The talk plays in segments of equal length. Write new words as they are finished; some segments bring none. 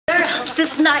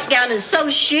Thanks. This nightgown is so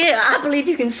sheer, I believe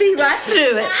you can see right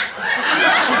through it.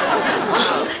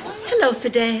 Hello,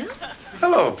 Fidel.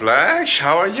 Hello, Blanche.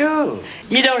 How are you?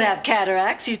 You don't have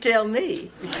cataracts, you tell me.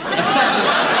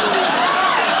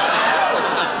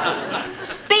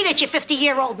 Beat it, you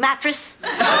 50-year-old mattress.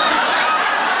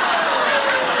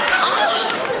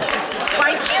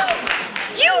 Why,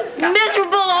 you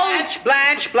miserable old...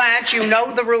 Blanche, you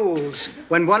know the rules.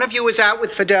 When one of you is out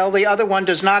with Fidel, the other one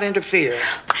does not interfere.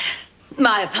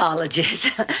 My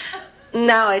apologies.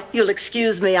 Now, if you'll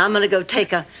excuse me, I'm going to go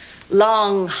take a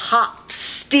long, hot,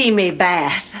 steamy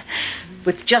bath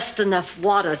with just enough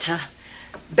water to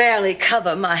barely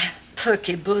cover my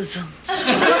perky bosoms.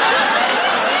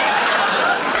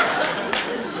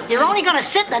 You're only gonna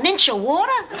sit in an inch of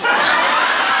water?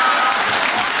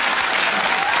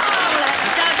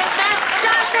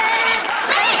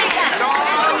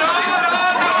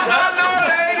 No,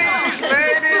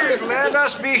 ladies. Let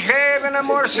us behave in a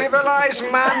more civilized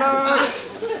manner.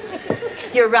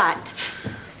 You're right.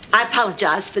 I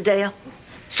apologize, Fidel.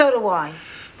 So do I.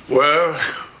 Well,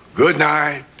 good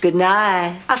night. Good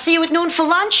night. I'll see you at noon for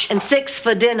lunch. And 6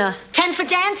 for dinner. 10 for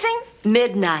dancing.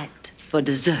 Midnight for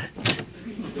dessert.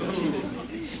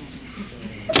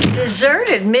 Dessert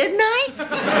at midnight?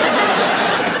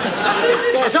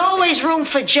 There's always room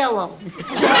for Jell-O.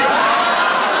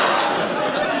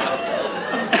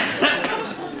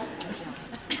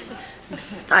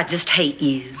 I just hate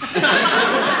you.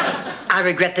 I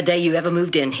regret the day you ever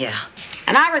moved in here.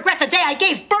 And I regret the day I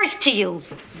gave birth to you.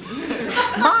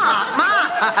 Ma,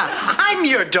 I'm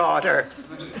your daughter.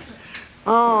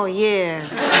 Oh, yeah.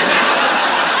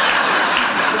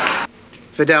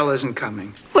 Fidel isn't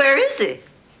coming. Where is he?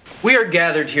 We are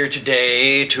gathered here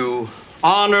today to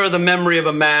honor the memory of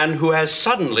a man who has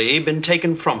suddenly been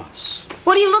taken from us.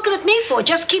 What are you looking at me for?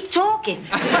 Just keep talking.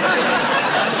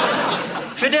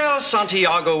 Fidel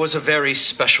Santiago was a very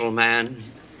special man.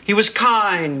 He was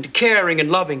kind, caring,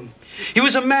 and loving. He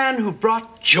was a man who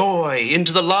brought joy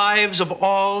into the lives of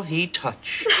all he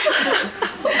touched.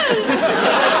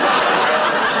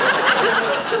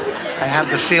 I have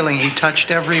the feeling he touched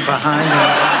every behind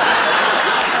him.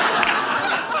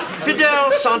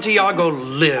 Fidel Santiago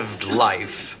lived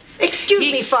life.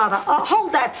 Excuse me, Father.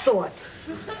 Hold that thought.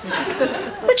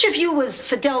 Which of you was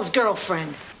Fidel's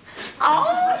girlfriend?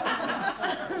 Oh!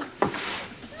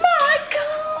 My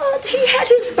God! He had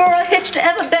his burro hitched to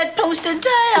every bedpost in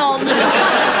town.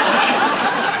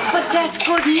 But that's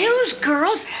good news,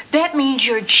 girls. That means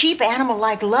your cheap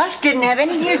animal-like lust didn't have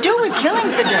anything to do with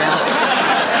killing Fidel.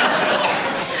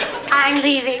 I'm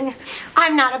leaving.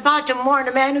 I'm not about to mourn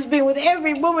a man who's been with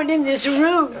every woman in this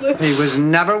room. He was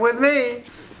never with me.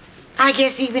 I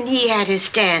guess even he had his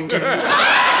standards.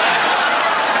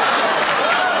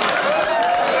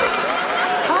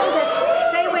 Hold it.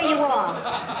 Stay where you are.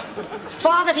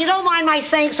 Father, if you don't mind my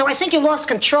saying so, I think you lost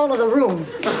control of the room.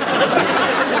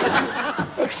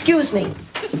 Excuse me.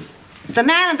 The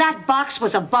man in that box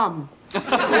was a bum.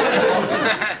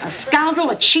 A scoundrel,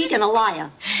 a cheat, and a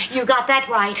liar. You got that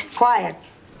right. Quiet.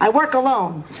 I work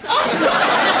alone.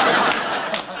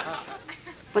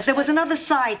 But there was another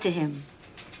side to him,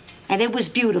 and it was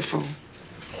beautiful.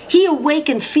 He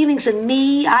awakened feelings in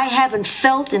me I haven't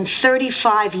felt in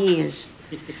 35 years.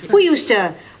 We used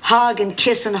to hug and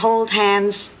kiss and hold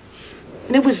hands,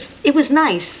 and it was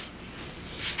nice.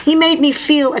 He made me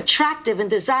feel attractive and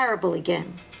desirable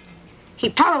again. He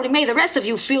probably made the rest of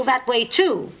you feel that way,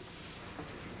 too.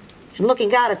 And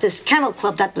looking out at this kennel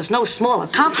club, that was no small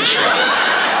accomplishment.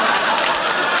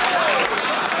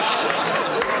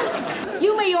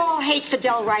 You may all hate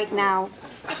Fidel right now,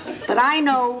 but I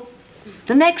know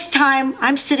the next time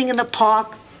I'm sitting in the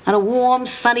park on a warm,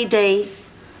 sunny day,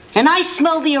 and I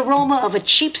smell the aroma of a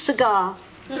cheap cigar,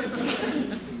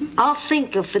 I'll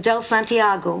think of Fidel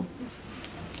Santiago,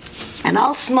 and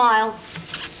I'll smile.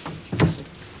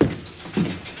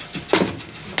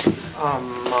 Oh,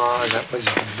 Ma, that was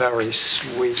very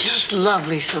sweet. Just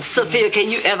lovely, Sophia.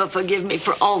 Can you ever forgive me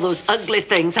for all those ugly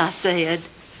things I said?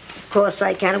 Of course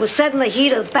I can. It was said in the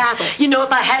heat of battle. You know,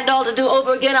 if I had it all to do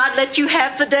over again, I'd let you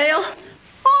have Fidel.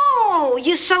 Oh,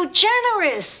 you're so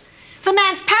generous. The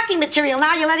man's packing material.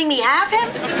 Now you're letting me have him?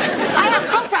 I have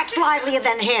contracts livelier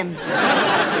than him.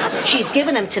 She's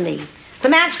given him to me. The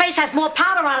man's face has more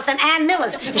powder on it than Ann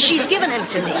Miller's, and she's given him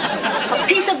to me. A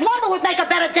piece of lumber would make a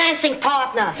better dancing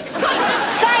partner.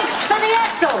 Thanks for the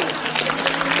echo.